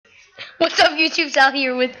What's up, YouTube? Sal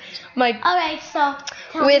here with my Alright, so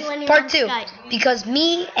tell with me when you're part on 2 Skype. because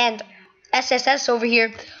me and SSS over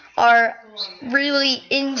here are really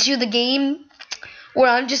into the game where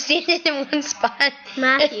I'm just standing in one spot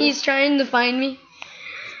Matthew. and he's trying to find me.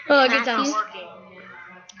 Oh, good Matthew. times.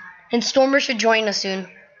 And Stormer should join us soon.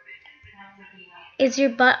 Is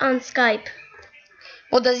your butt on Skype?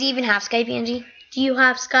 Well, does he even have Skype, Angie? Do you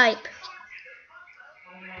have Skype?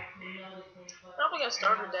 Probably got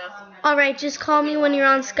started there. Alright, just call me when you're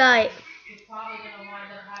on Skype.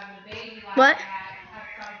 What?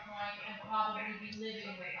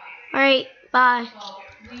 Alright, bye.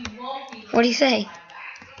 What do you say?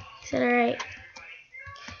 He said alright.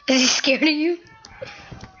 Is he scared of you?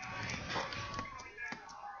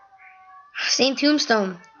 Same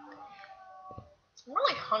Tombstone. I'm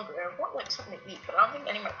really hungry. I want like something to eat, but I don't think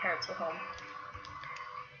any of my parents are home.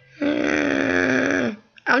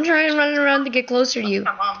 I'm trying to run around to get closer to you.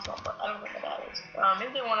 My mom's home, but I don't know what that is.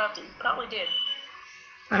 Maybe they went out to eat. Probably did.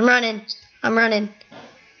 I'm running.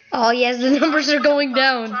 Oh yes, the numbers are going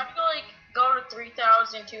down. I'm trying to go to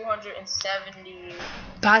 3,270.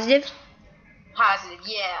 Positive? Positive,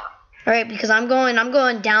 yeah. Alright, because I'm going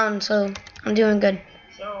down, so I'm doing good.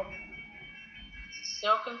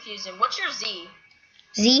 So confusing. What's your Z?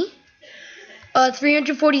 Z?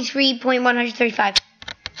 343.135.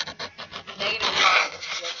 Negative or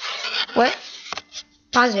positive? What?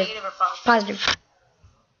 Positive. Negative or positive? Positive.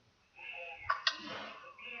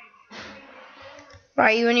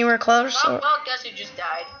 Are you anywhere close? Well, guess who just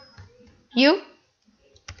died? You?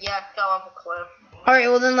 Yeah, I fell off a cliff. Alright,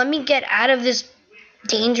 well then let me get out of this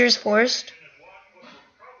dangerous forest.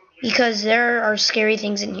 Because there are scary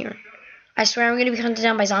things in here. I swear I'm going to be hunted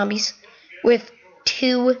down by zombies. With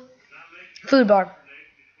 2 food bars.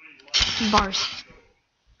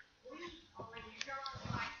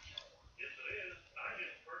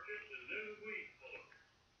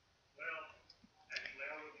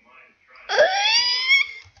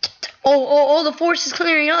 Oh, the forest is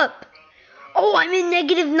clearing up. Oh, I'm in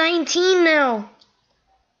negative 19 now.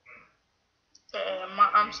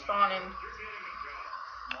 I'm spawning.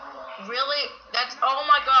 Really? Oh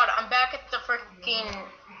my god, I'm back at the freaking,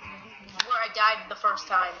 where I died the first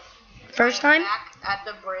time. First time? Back at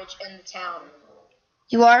the bridge in the town.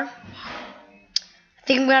 You are? I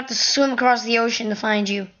think I'm going to have to swim across the ocean to find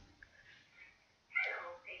you.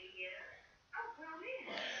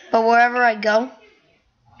 But wherever I go,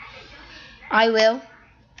 I will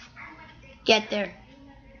get there.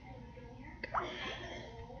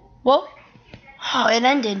 Well, oh, it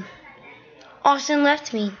ended. Austin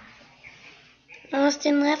left me. He left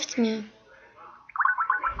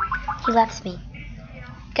me.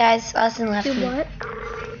 Guys, Austin left me. What?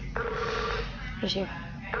 He's here.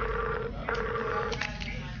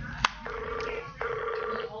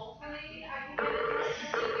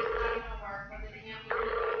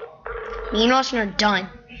 Me and Austin are done.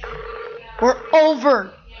 We're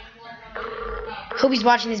over. Hope he's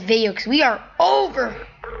watching this video because we are over.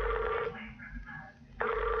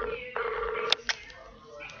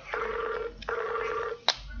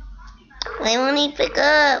 I want to pick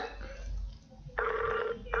up.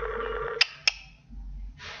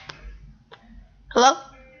 Hello?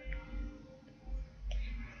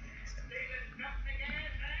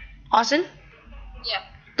 Austin? Yeah.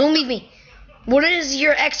 Don't leave me. What is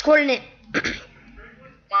your X coordinate?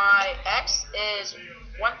 My X is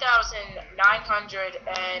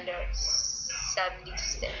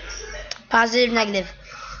 1,976. Positive, negative.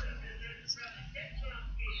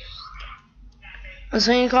 I'm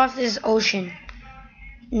swimming across this ocean.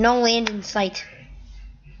 No land in sight.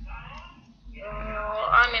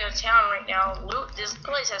 I'm in a town right now. Loot. This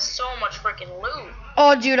place has so much freaking loot.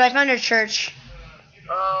 Oh, dude, I found a church.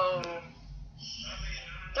 Oh.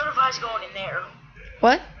 Don't advise going in there.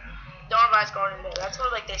 What? Don't advise going in there. That's where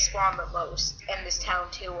they spawn the most in this town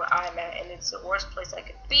too, where I'm at, and it's the worst place I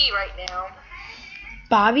could be right now.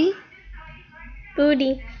 Bobby?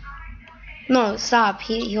 Booty. No, stop.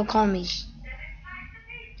 He'll call me.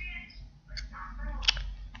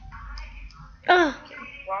 As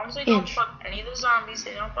long as they don't bug any of the zombies,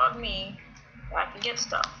 they don't bug me, I can get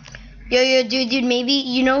stuff. Yo, dude, maybe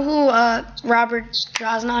you know who Robert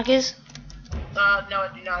Droznak is? No, I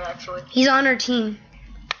do not actually. He's on our team.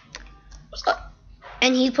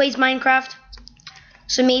 And he plays Minecraft.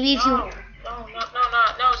 So maybe if you No,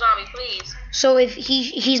 zombie, please. So if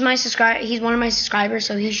he's my subscriber, he's one of my subscribers,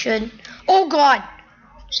 so he should. Oh god.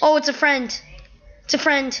 Oh, it's a friend. It's a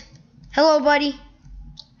friend. Hello, buddy.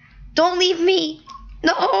 Don't leave me.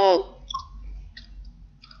 No.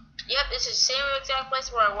 Yep, this is the same exact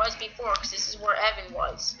place where I was before, because this is where Evan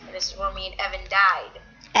was. And this is where me and Evan died.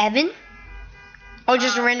 Evan? Oh,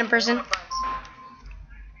 just a random person. One of friends.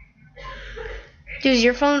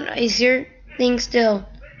 Dude, is your thing still?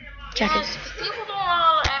 Check Yes, it. 'cause people don't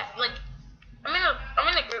all act like. I'm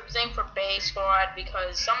in a group thing for Bay Squad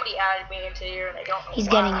because somebody added me into here and I don't know He's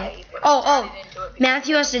why. getting it. But Oh, I added into it because-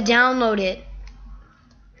 Matthew has to download it.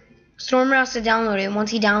 Stormer has to download it. Once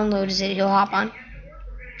he downloads it, he'll hop on.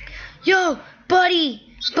 Yo, buddy,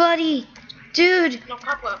 dude. No,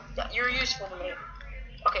 Papa, you're useful to me.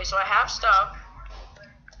 Okay, so I have stuff.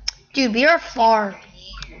 Dude, we are far.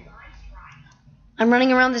 I'm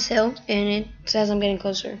running around this hill, and it says I'm getting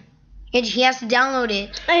closer. And he has to download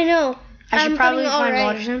it. I know. I should I'm probably putting find alright.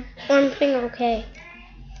 water soon. I'm putting okay.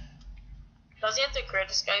 Does he have to create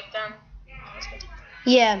a Skype then?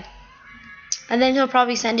 Yeah. And then he'll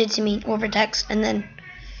probably send it to me over text, and then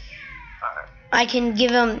Alright. I can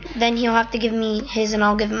give him. Then he'll have to give me his, and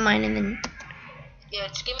I'll give him mine, and then Yeah,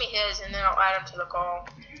 just give me his and then I'll add him to the call.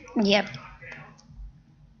 yep.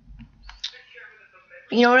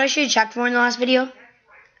 You know what I should have checked for in the last video?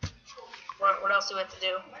 What else do we have to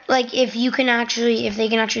do? Like if they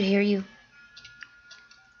can actually hear you.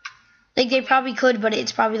 Like they probably could, but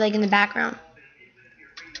it's probably like in the background.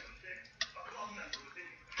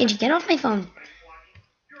 Angie, get off my phone.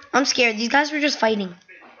 I'm scared. These guys were just fighting.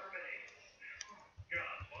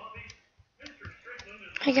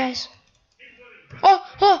 Hi guys.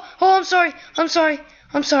 Oh, I'm sorry. I'm sorry.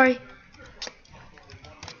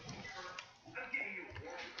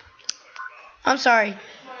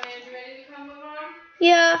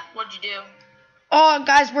 Yeah. What'd you do? Oh,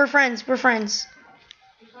 guys, we're friends.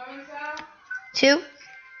 Two?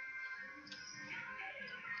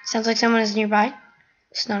 Sounds like someone is nearby.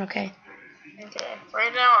 It's not okay. Okay.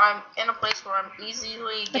 Right now I'm in a place where I'm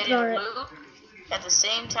easily getting alright. loot at the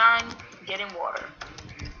same time getting water.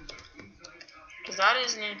 Because that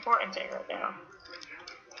is an important thing right now.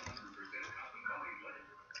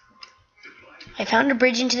 I found a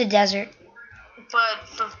bridge into the desert. But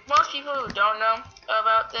for most people who don't know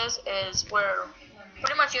about this is where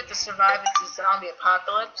pretty much you have to survive. It's a zombie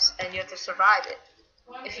apocalypse and you have to survive it.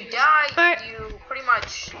 If you die, Alright. you pretty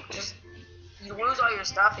much you lose all your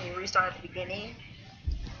stuff and you restart at the beginning.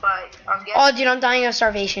 But I'm guessing Oh, dude, I'm dying of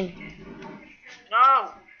starvation.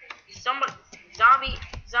 no, somebody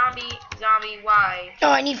zombie. Why?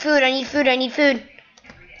 Oh, I need food. You don't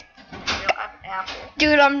have an apple.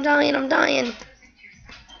 Dude, I'm dying.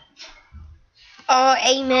 Oh,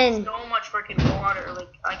 amen. So much freaking water. Like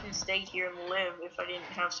I can stay here and live if I didn't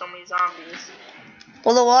have so many zombies.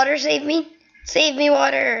 Will the water save me? Save me,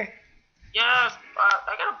 water. Yes,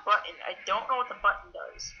 I got a button. I don't know what the button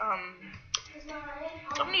does. I'm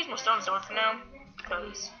gonna use my stone sword for now,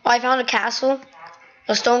 because Oh, I found a castle.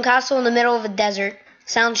 A stone castle in the middle of a desert.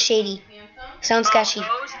 Sounds shady. Sounds sketchy.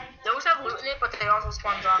 those have loot in it, but they also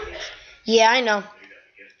spawn zombies. Yeah, I know.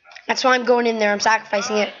 That's why I'm going in there. I'm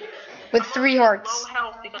sacrificing it. With 3 hearts. Low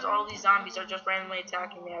health because all these zombies are just randomly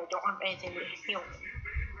attacking me. I don't have anything to heal me.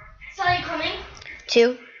 So are you coming?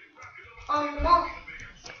 2. No.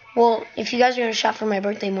 Well, if you guys are gonna shop for my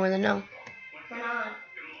birthday more, then no. We're not.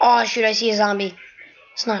 Oh shoot, I see a zombie.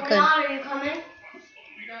 It's not good. Are you coming?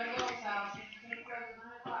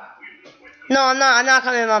 No, I'm not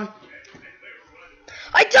coming, Mom.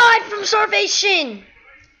 I died from starvation!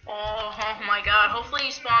 Oh my god. Hopefully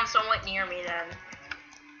you spawn somewhat near me then.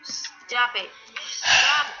 Stop it.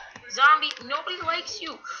 Stop. Zombie. Nobody likes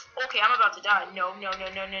you. Okay, I'm about to die. No.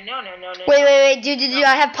 Wait, dude,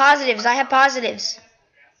 I have positives.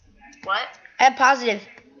 What? I have positive.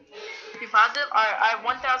 You positive? Alright, I have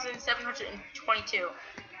 1,722.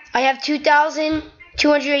 I have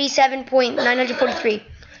 2,287.943.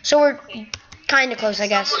 So we're kinda close, I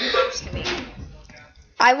guess. Somewhat close to me.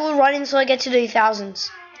 I will run until I get to the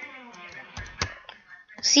thousands.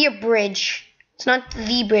 See a bridge. It's not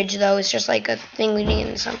the bridge though, it's just like a thing leading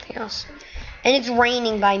into something else. And it's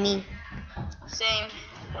raining by me. Same.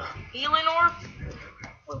 Healing orb?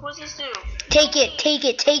 What does this do? Take it.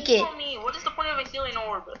 Heal me. What is the point of a healing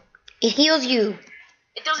orb? It heals you.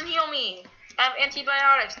 It doesn't heal me. I have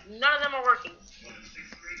antibiotics. None of them are working.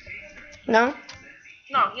 No?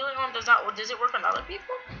 No, healing orb does not. Does it work on other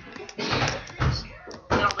people?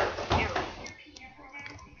 They don't live with you.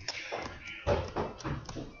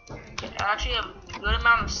 I actually have a good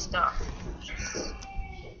amount of stuff.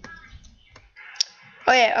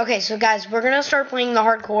 Oh yeah, okay, so guys, we're gonna start playing the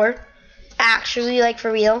hardcore. Actually, like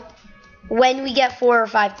for real. When we get 4 or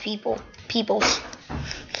 5 peoples.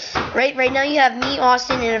 Right now you have me,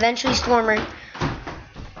 Austin, and eventually Stormer.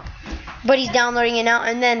 But he's downloading it now,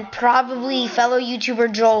 and then probably fellow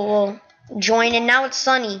YouTuber Joel will join, and now it's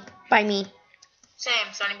Sunny by me. Same,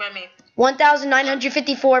 Sunny by me.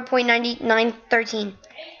 1954.9913.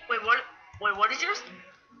 Wait, what? Wait, what is yours?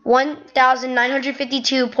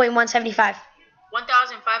 1952.175.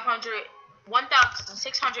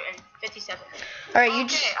 1,657. All right, you Okay,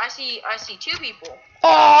 just. I see 2 people.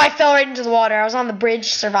 Oh, I fell right into the water. I was on the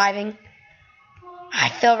bridge surviving. I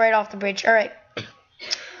fell right off the bridge. All right.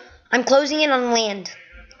 I'm closing in on land.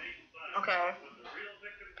 Okay.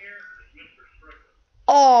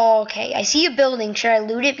 Oh, okay. I see a building. Should I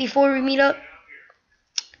loot it before we meet up?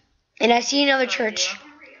 And I see another church.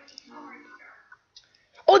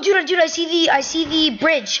 Oh, dude, I see the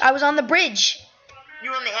bridge. I was on the bridge.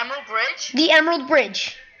 You on the Emerald Bridge? The Emerald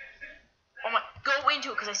Bridge. Oh my, go into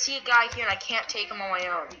it, because I see a guy here and I can't take him on my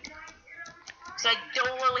own. Because I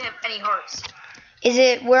don't really have any hearts.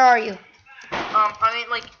 Where are you? I mean,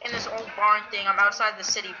 like, in this old barn thing. I'm outside the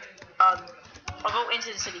city. I'll go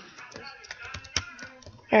into the city.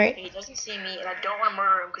 Alright. He doesn't see me, and I don't want to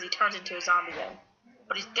murder him because he turns into a zombie then.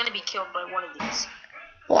 But he's going to be killed by one of these.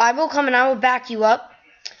 Well, I will come and I will back you up.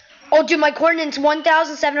 Oh, dude, my coordinate's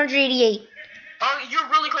 1,788. Oh, you're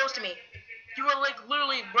really close to me. You are, like,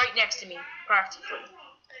 literally right next to me, practically.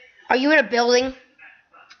 Are you in a building?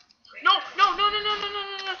 No.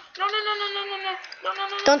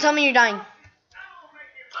 Don't tell me you're dying.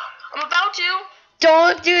 I'm about to.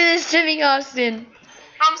 Don't do this to me, Austin.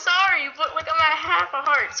 I'm sorry, but, like, I'm at half a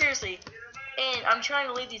heart, seriously. And I'm trying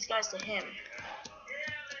to lead these guys to him.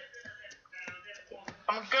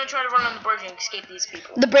 I'm gonna try to run on the bridge and escape these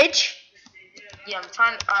people. The bridge? Yeah, I'm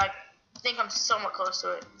trying. I think I'm somewhat close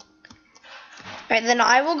to it. Alright, then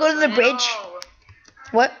I will go to the bridge. No.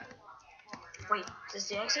 What? Wait, is this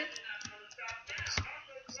the exit?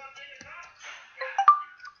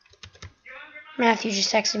 Matthew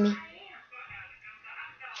just texted me.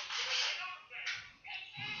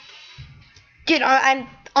 Dude, I'm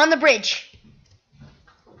on the bridge.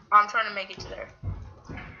 I'm trying to make it to there.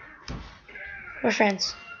 We're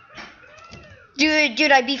friends.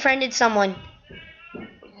 Dude, I befriended someone. You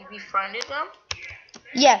befriended them?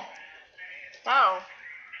 Yeah. Oh.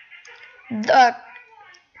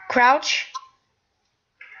 Crouch.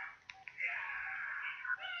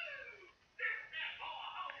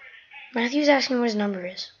 Matthew's asking what his number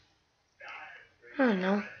is. I don't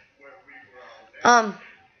know.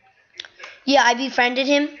 Yeah, I befriended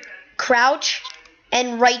him. Crouch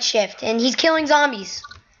and right shift, and he's killing zombies.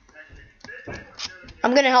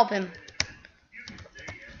 I'm gonna help him.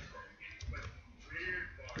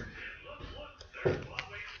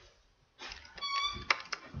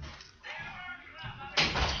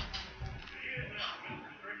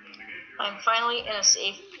 I'm finally in a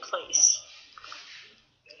safe place.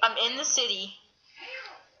 I'm in the city,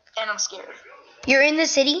 and I'm scared. You're in the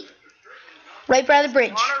city? Right by the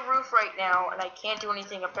bridge. I'm on a roof right now, and I can't do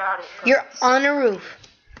anything about it. You're on a roof.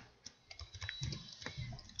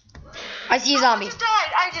 I see a zombie.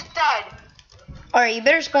 I just died. Alright, you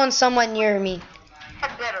better spawn somewhat near me. I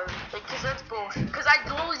better, like, cause that's bullshit. Cause I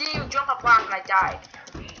literally didn't even jump up rock and I died.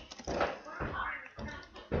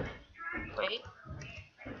 Wait.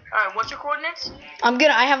 Alright, what's your coordinates?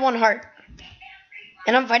 I have 1 heart.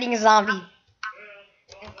 And I'm fighting a zombie.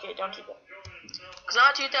 Okay, don't do that. Cause I'm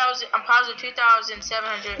at 2,000, I'm positive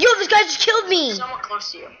 2,700. Yo, this guy just killed me! Somewhat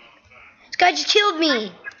close to you. This guy just killed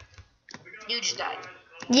me! You just died.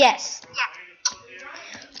 Yes.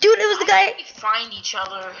 Dude, it was the guy. We find each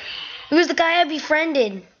other. It was the guy I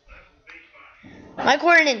befriended. My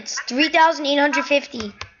coordinates 3,850.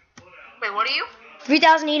 Wait, what are you?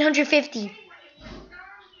 3,850.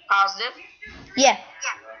 Positive? Yeah.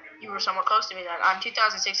 You were somewhat close to me then. I'm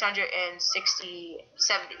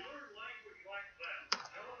 2,670.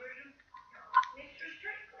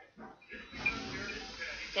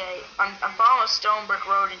 Okay, I'm following a stone brick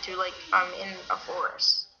road into, like, I'm in a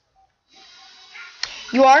forest.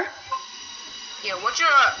 You are? Yeah, what's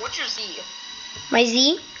your Z? My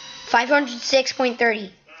Z?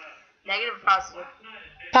 506.30. Negative or positive?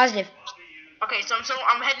 Positive. Okay, so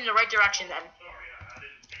I'm heading the right direction then.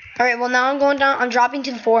 Alright, well now I'm going down. I'm dropping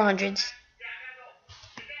to the 400s.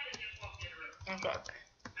 Okay.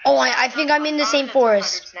 Oh, I think I'm in the same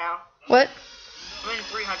forest. Now. What? I'm in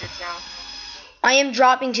 300s now. I am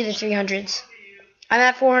dropping to the 300s. I'm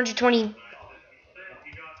at 420.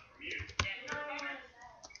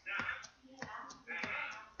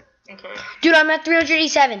 Okay. Dude, I'm at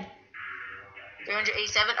 387.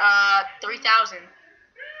 387? 3,000.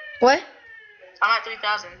 What? I'm at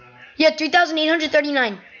 3,000. Yeah,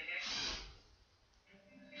 3,839.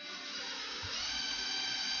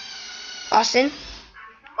 Austin?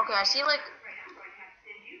 Okay, I see, like,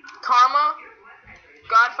 Karma,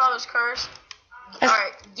 Godfather's Curse.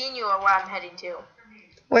 Alright, Ginyu are where I'm heading to.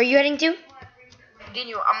 Where are you heading to?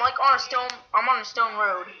 Continue. I'm like on a stone. I'm on a stone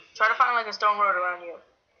road. Try to find like a stone road around you.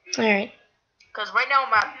 All right. Cause right now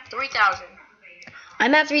I'm at 3,000.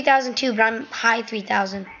 I'm at 3,000 too, but I'm high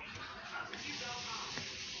 3,000.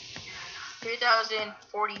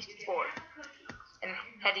 3,044. And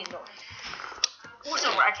heading north. What's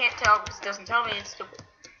over? I can't tell because it doesn't tell me. It's stupid.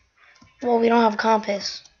 Well, we don't have a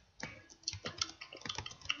compass.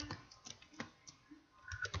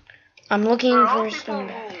 I'm looking For all for a people stone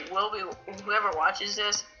path. whoever watches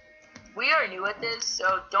this, we are new at this,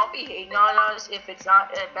 so don't be hating on us if it's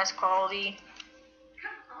not at best quality.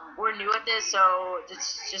 We're new at this, so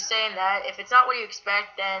just saying that if it's not what you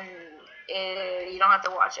expect, then you don't have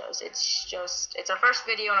to watch us. It's our first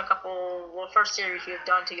video and first series we've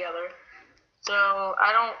done together. So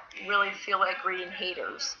I don't really feel like reading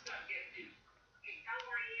haters.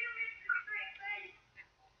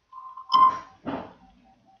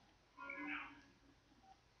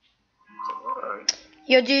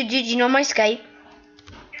 Yo, dude, you know my Skype?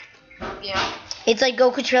 Yeah. It's like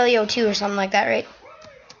Goku Trellio 2 or something like that, right?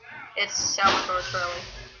 It's Salvatore Trelli.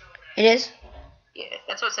 It is? Yeah,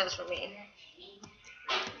 that's what it says for me.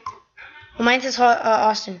 Well, mine says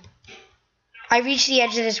Austin. I reached the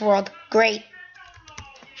edge of this world. Great.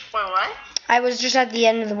 Wait, what? I was just at the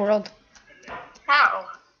end of the world. How?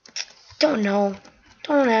 Don't know.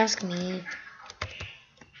 Don't ask me.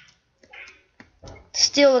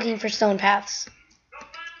 Still looking for stone paths.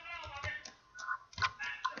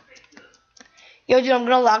 Yo, dude, I'm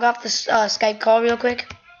gonna log off the Skype call real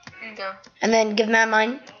quick. Okay. And then give Matt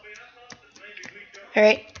mine. All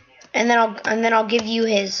right. And then I'll give you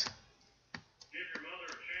his.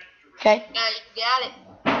 Okay. Yeah, you got it.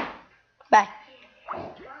 Bye.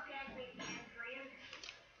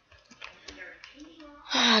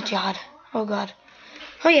 Oh God. Oh God.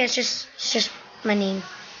 Oh yeah, it's just my name.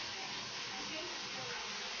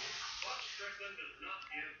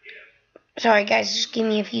 Sorry guys, just give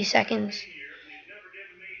me a few seconds.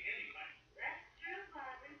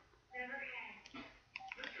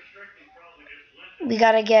 We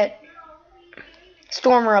gotta get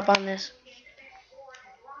Stormer up on this.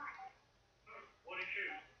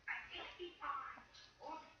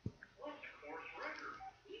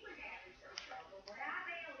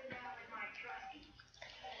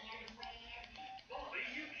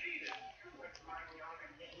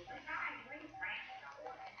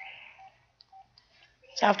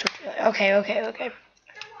 Okay.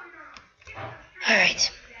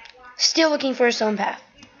 Alright. Still looking for a stone path.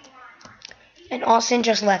 And Austin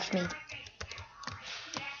just left me.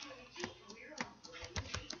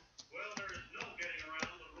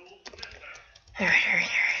 Alright.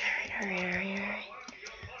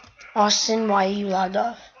 Austin, why are you logged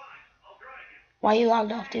off? Why are you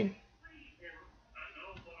logged off, dude?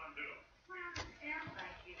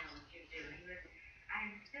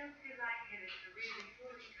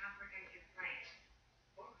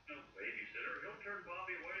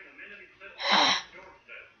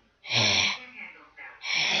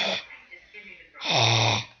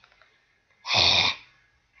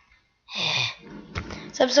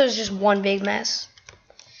 This episode is just one big mess.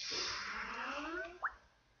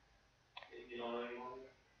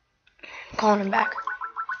 I'm calling him back.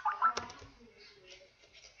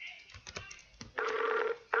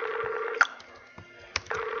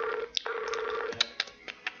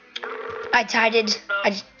 I tied it.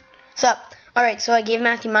 What's up? Alright, so I gave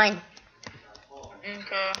Matthew mine.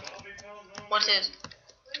 Okay. What's his?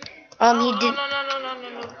 He did.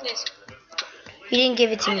 No, please. He didn't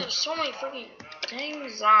give it to me. There's so many freaking dang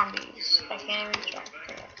zombies. I can't even jump.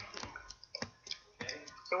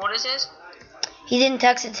 So what is this? He didn't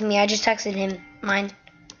text it to me. I just texted him mine.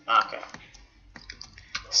 Okay.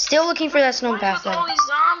 Still looking for that snow What path is though. all these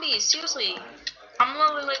zombies? Seriously. I'm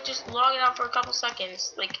literally like just logging out for a couple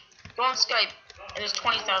seconds. Like, go on Skype, and there's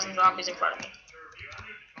 20,000 zombies in front of me.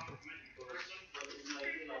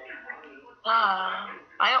 I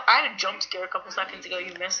had a jump scare a couple seconds ago.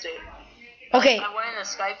 You missed it. Okay. I went into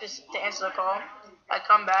Skype to answer the call. I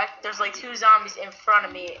come back. There's like 2 zombies in front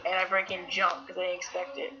of me, and I freaking jump because I didn't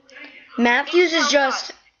expect it. Matthews is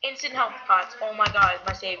just instant health pots. Oh my god,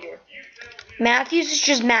 my savior. Matthews is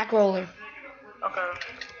just Mac Roller. Okay.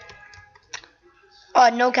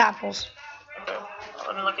 No capitals. Okay.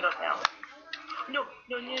 Let me look it up now. No,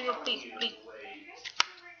 please.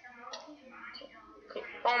 Okay.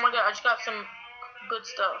 Oh my god, I just got some good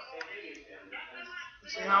stuff.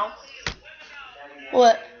 Some health.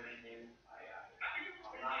 What?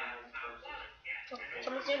 Oh,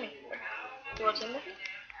 someone's near me. You want to see me?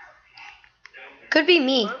 Could be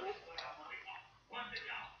me.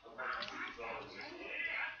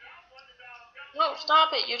 No, stop.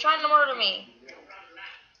 stop it. You're trying to murder me.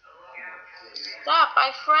 Stop,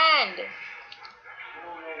 my friend.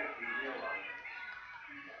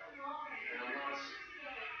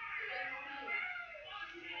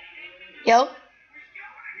 Yo? Are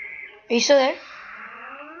you still there?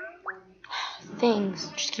 Things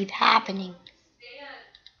just keep happening.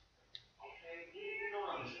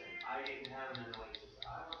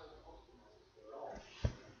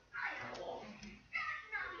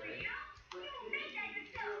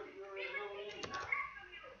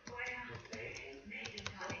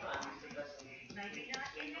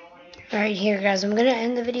 Alright, here guys, I'm gonna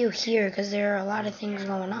end the video here because there are a lot of things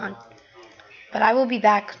going on. But I will be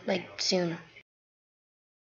back, like, soon.